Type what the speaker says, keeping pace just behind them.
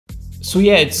So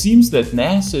yeah, it seems that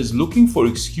NASA is looking for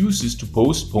excuses to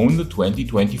postpone the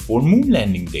 2024 moon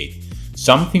landing date.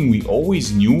 Something we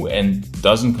always knew and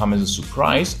doesn't come as a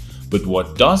surprise, but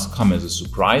what does come as a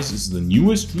surprise is the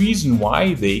newest reason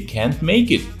why they can't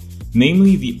make it.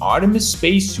 Namely, the Artemis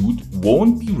Space Suit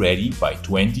won't be ready by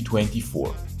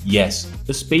 2024. Yes,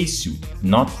 a spacesuit,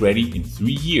 not ready in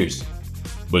 3 years.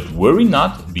 But worry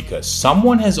not, because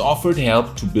someone has offered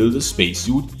help to build a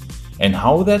spacesuit, and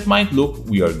how that might look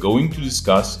we are going to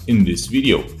discuss in this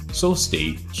video, so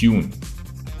stay tuned.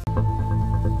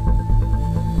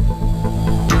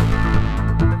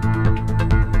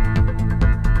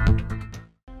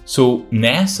 So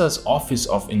NASA's Office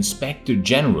of Inspector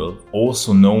General,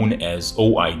 also known as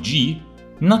OIG,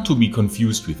 not to be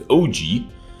confused with OG,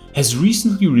 has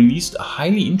recently released a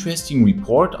highly interesting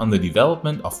report on the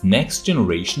development of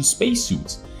next-generation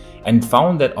spacesuits, and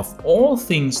found that of all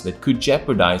things that could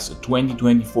jeopardize a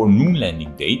 2024 moon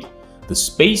landing date, the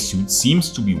spacesuit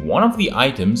seems to be one of the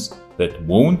items that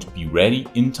won't be ready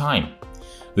in time.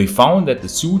 They found that the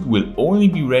suit will only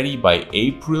be ready by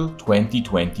April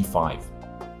 2025.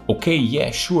 Okay, yeah,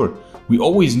 sure, we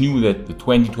always knew that the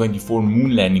 2024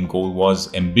 moon landing goal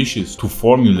was ambitious, to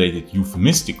formulate it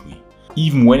euphemistically,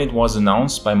 even when it was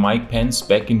announced by Mike Pence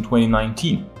back in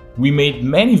 2019. We made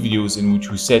many videos in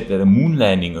which we said that a moon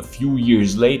landing a few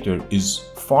years later is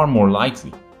far more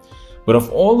likely. But of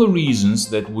all the reasons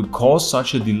that would cause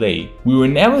such a delay, we were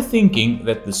never thinking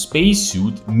that the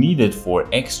spacesuit needed for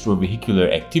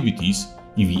extravehicular activities,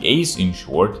 EVAs in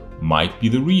short, might be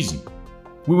the reason.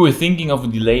 We were thinking of a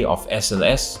delay of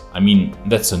SLS. I mean,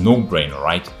 that's a no-brainer,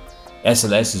 right?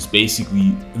 SLS is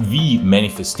basically the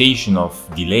manifestation of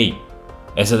delay.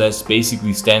 SLS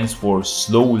basically stands for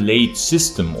slow late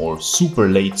system or super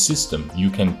late system. You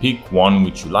can pick one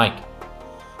which you like.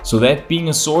 So that being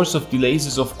a source of delays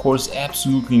is of course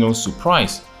absolutely no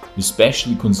surprise,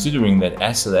 especially considering that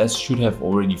SLS should have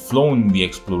already flown the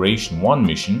Exploration 1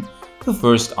 mission, the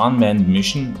first unmanned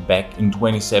mission, back in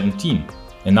 2017.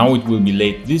 And now it will be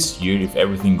late this year if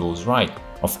everything goes right.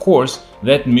 Of course,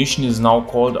 that mission is now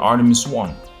called Artemis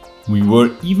 1. We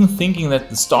were even thinking that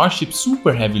the Starship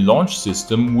Super Heavy launch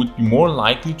system would be more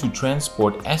likely to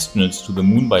transport astronauts to the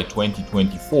moon by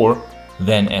 2024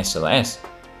 than SLS.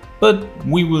 But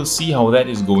we will see how that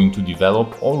is going to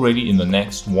develop already in the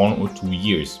next 1 or 2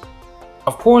 years.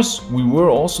 Of course, we were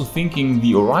also thinking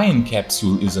the Orion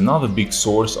capsule is another big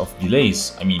source of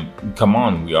delays. I mean, come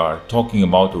on, we are talking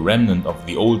about a remnant of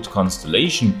the old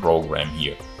Constellation program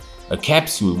here. A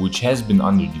capsule which has been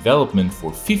under development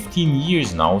for 15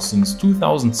 years now, since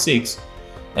 2006,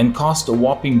 and cost a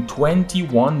whopping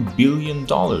 $21 billion.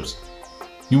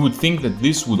 You would think that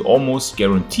this would almost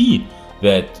guarantee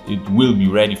that it will be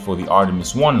ready for the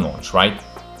Artemis 1 launch, right?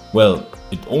 Well,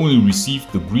 it only received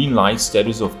the green light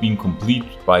status of being complete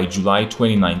by July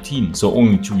 2019, so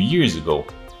only 2 years ago.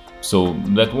 So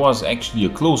that was actually a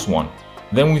close one.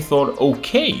 Then we thought,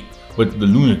 okay, but the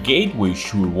Lunar Gateway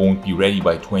sure won't be ready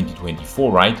by 2024,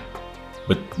 right?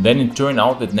 But then it turned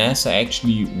out that NASA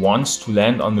actually wants to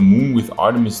land on the moon with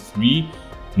Artemis 3,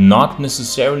 not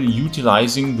necessarily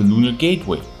utilizing the Lunar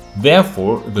Gateway.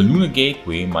 Therefore, the Lunar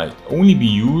Gateway might only be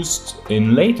used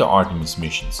in later Artemis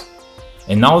missions.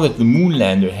 And now that the moon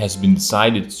lander has been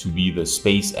decided to be the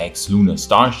SpaceX Lunar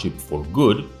Starship for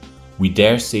good, we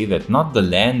dare say that not the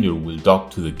lander will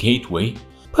dock to the gateway,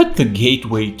 but the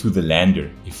gateway to the lander,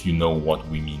 if you know what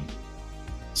we mean.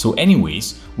 So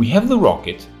anyways, we have the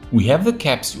rocket, we have the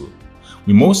capsule.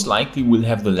 We most likely will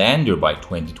have the lander by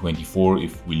 2024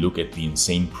 if we look at the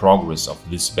insane progress of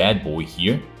this bad boy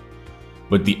here.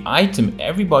 But the item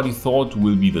everybody thought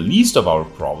will be the least of our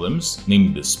problems,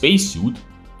 namely the spacesuit,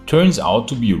 turns out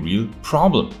to be a real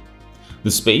problem.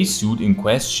 The spacesuit in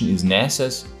question is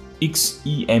NASA's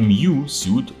XEMU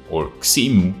suit, or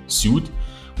XEMU suit,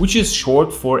 which is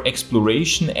short for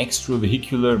Exploration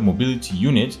Extravehicular Mobility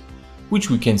Unit, which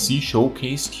we can see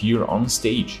showcased here on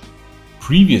stage.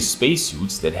 Previous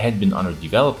spacesuits that had been under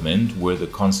development were the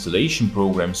Constellation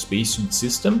Program spacesuit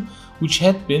system, which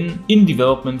had been in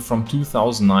development from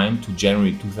 2009 to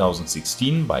January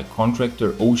 2016 by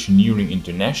contractor Oceaneering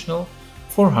International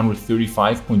for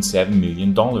 $135.7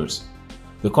 million.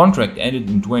 The contract ended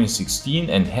in 2016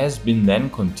 and has been then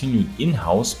continued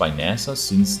in-house by NASA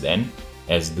since then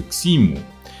as the XEMU,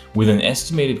 with an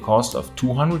estimated cost of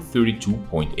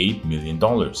 $232.8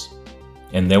 million.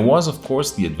 And there was of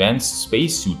course the Advanced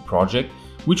Spacesuit project,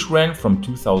 which ran from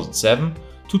 2007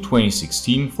 to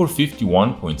 2016 for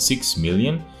 $51.6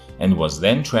 million and was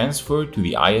then transferred to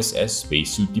the ISS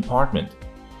Spacesuit Department.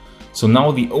 So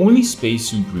now the only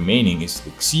spacesuit remaining is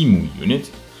the XEMU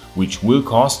unit, which will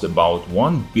cost about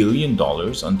 $1 billion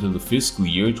until the fiscal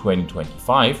year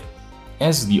 2025,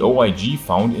 as the OIG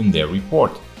found in their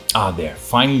report. There,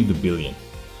 finally the billion.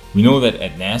 We know that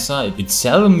at NASA it's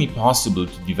seldomly possible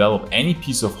to develop any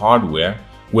piece of hardware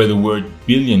where the word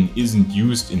billion isn't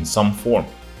used in some form.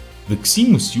 The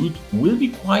XIMU suit will be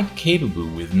quite capable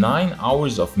with 9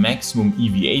 hours of maximum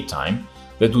EVA time.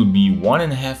 That will be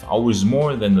 1.5 hours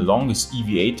more than the longest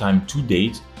EVA time to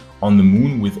date on the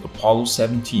Moon with Apollo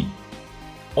 17.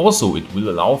 Also, it will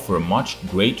allow for a much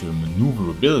greater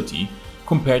maneuverability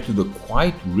compared to the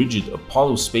quite rigid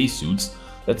Apollo spacesuits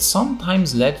that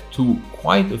sometimes led to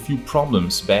quite a few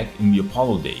problems back in the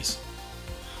Apollo days.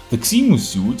 The XIMU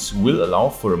suits will allow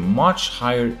for a much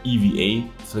higher EVA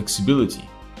flexibility.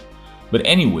 But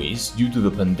anyways, due to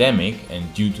the pandemic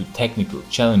and due to technical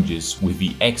challenges with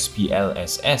the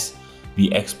XPLSS,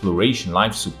 the Exploration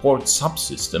Life Support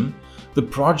subsystem, the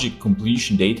project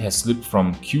completion date has slipped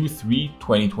from Q3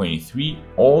 2023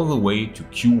 all the way to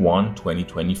Q1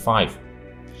 2025.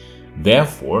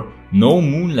 Therefore, no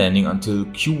moon landing until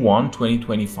Q1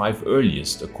 2025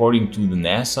 earliest, according to the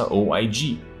NASA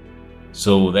OIG.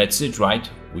 So that's it, right?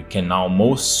 We can now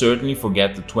most certainly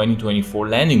forget the 2024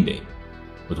 landing date.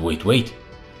 But wait,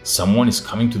 someone is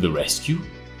coming to the rescue?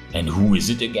 And who is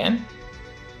it again?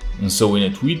 And so in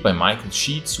a tweet by Michael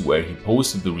Sheets, where he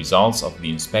posted the results of the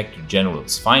Inspector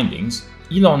General's findings,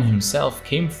 Elon himself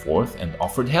came forth and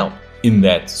offered help, in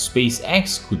that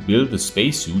SpaceX could build the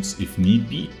spacesuits if need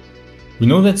be. We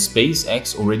know that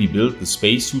SpaceX already built the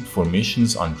spacesuit for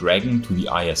missions on Dragon to the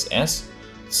ISS,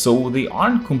 so they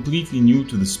aren't completely new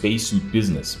to the spacesuit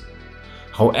business.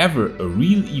 However, a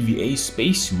real EVA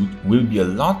spacesuit will be a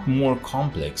lot more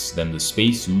complex than the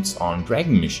spacesuits on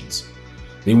Dragon missions.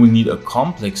 They will need a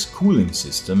complex cooling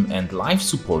system and life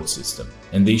support system,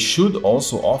 and they should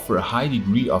also offer a high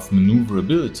degree of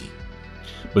maneuverability.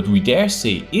 But we dare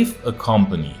say, if a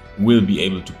company will be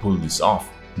able to pull this off,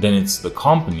 then it's the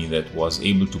company that was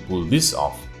able to pull this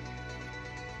off.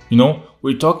 You know,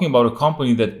 we're talking about a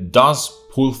company that does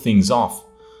pull things off.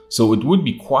 So it would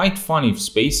be quite fun if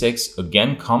SpaceX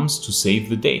again comes to save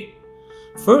the day.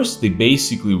 First, they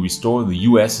basically restore the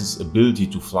US's ability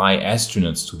to fly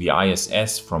astronauts to the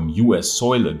ISS from US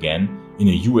soil again in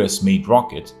a US-made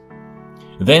rocket.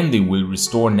 Then they will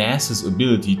restore NASA's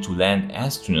ability to land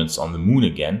astronauts on the Moon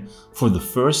again for the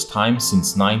first time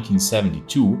since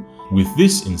 1972 with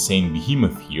this insane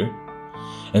behemoth here.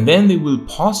 And then they will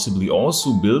possibly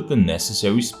also build the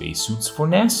necessary spacesuits for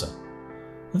NASA.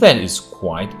 That is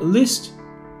quite a list.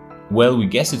 Well, we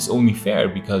guess it's only fair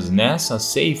because NASA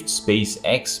saved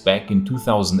SpaceX back in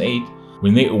 2008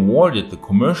 when they awarded the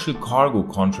commercial cargo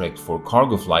contract for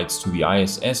cargo flights to the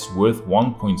ISS worth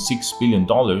 $1.6 billion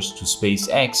to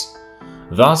SpaceX,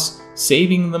 thus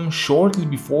saving them shortly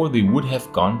before they would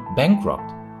have gone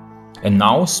bankrupt. And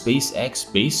now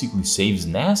SpaceX basically saves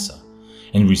NASA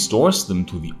and restores them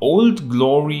to the old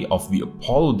glory of the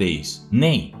Apollo days.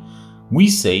 Nay, we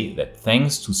say that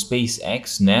thanks to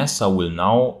SpaceX, NASA will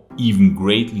now even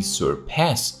greatly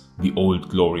surpass the old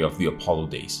glory of the Apollo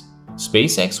days.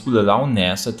 SpaceX will allow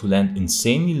NASA to land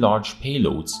insanely large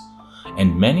payloads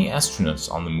and many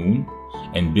astronauts on the Moon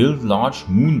and build large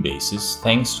moon bases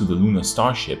thanks to the lunar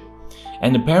Starship,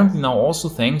 and apparently now also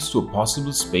thanks to a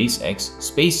possible SpaceX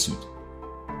spacesuit.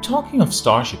 Talking of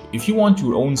Starship, if you want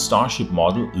your own Starship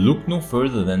model, look no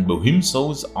further than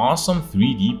Bohimso's awesome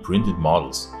 3D printed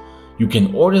models. You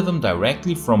can order them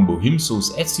directly from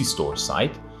Bohimso's Etsy store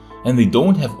site, and they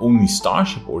don't have only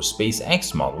Starship or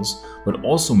SpaceX models, but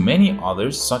also many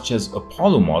others such as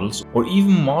Apollo models or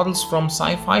even models from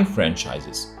sci-fi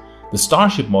franchises. The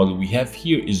Starship model we have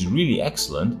here is really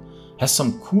excellent, has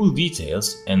some cool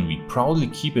details, and we proudly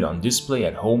keep it on display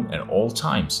at home at all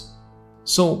times.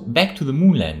 So back to the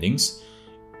moon landings.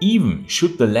 Even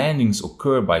should the landings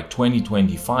occur by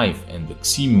 2025 and the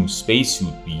XIMU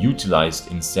spacesuit be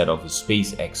utilized instead of a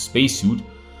SpaceX spacesuit,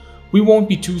 we won't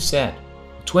be too sad.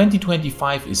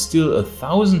 2025 is still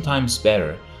 1,000 times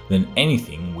better than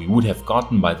anything we would have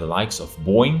gotten by the likes of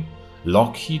Boeing,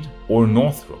 Lockheed or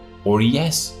Northrop, or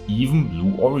yes, even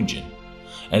Blue Origin.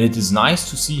 And it is nice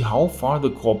to see how far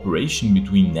the cooperation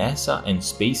between NASA and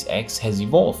SpaceX has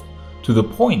evolved, to the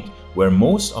point where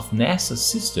most of NASA's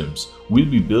systems will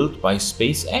be built by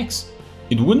SpaceX.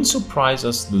 It wouldn't surprise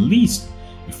us the least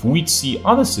if we'd see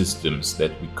other systems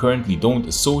that we currently don't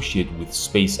associate with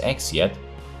SpaceX yet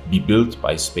be built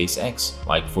by SpaceX,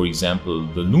 like for example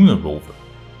the lunar rover,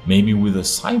 maybe with a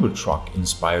Cybertruck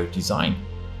inspired design,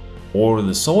 or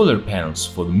the solar panels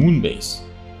for the moon base,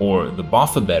 or the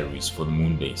buffer batteries for the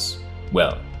moon base.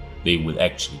 Well, they will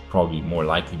actually probably more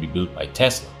likely be built by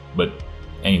Tesla, but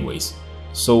anyways,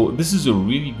 So this is a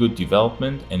really good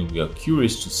development, and we are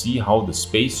curious to see how the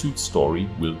spacesuit story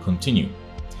will continue.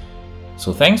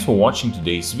 So thanks for watching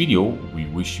today's video. We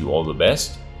wish you all the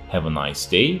best, have a nice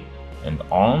day, and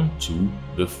on to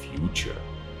the future.